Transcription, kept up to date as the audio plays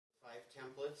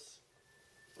templates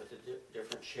with the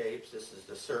different shapes. This is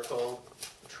the circle,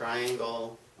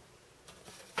 triangle,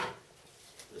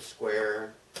 the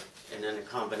square, and then a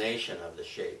combination of the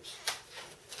shapes.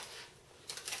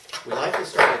 We like to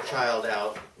start a child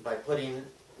out by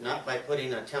not by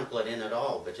putting a template in at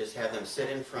all, but just have them sit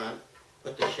in front,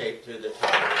 put the shape through the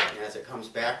top, and as it comes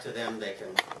back to them, they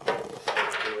can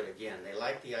do it again. They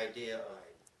like the idea of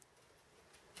it.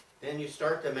 Then you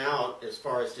start them out as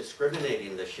far as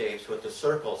discriminating the shapes with the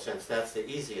circle, since that's the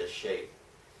easiest shape.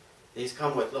 These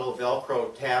come with little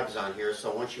Velcro tabs on here,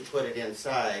 so once you put it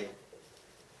inside,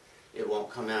 it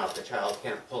won't come out. The child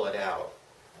can't pull it out.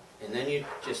 And then you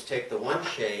just take the one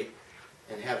shape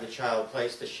and have the child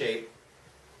place the shape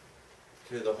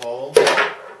through the hole,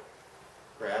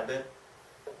 grab it,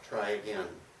 try again.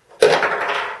 And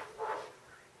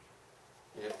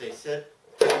if they sit,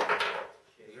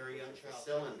 you're a young child,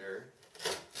 cylinder,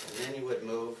 and then you would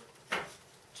move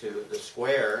to the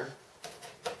square,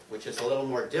 which is a little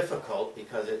more difficult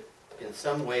because in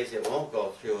some ways it won't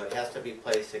go through. It has to be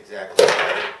placed exactly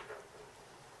right.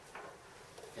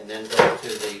 And then go to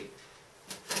the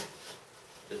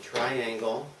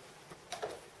triangle.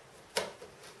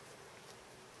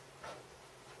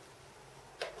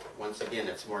 Once again,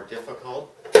 it's more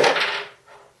difficult.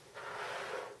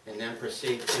 And then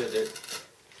proceed to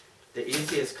the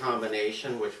easiest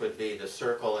combination, which would be the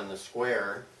circle and the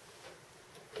square.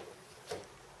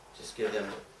 Just give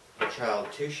the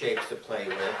child two shapes to play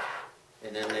with,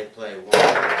 and then they play one.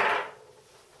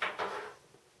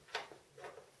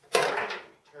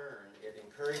 It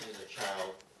encourages a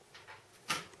child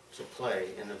to play,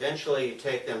 and eventually you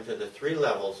take them to the three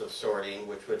levels of sorting,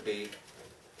 which would be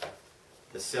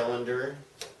the cylinder,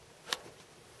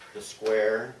 the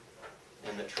square,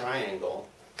 and the triangle,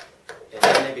 and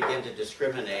then they begin to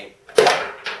discriminate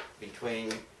between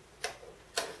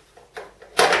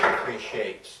the three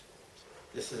shapes.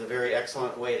 This is a very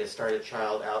excellent way to start a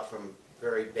child out from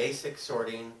very basic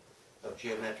sorting of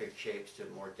geometric shapes to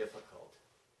more difficult.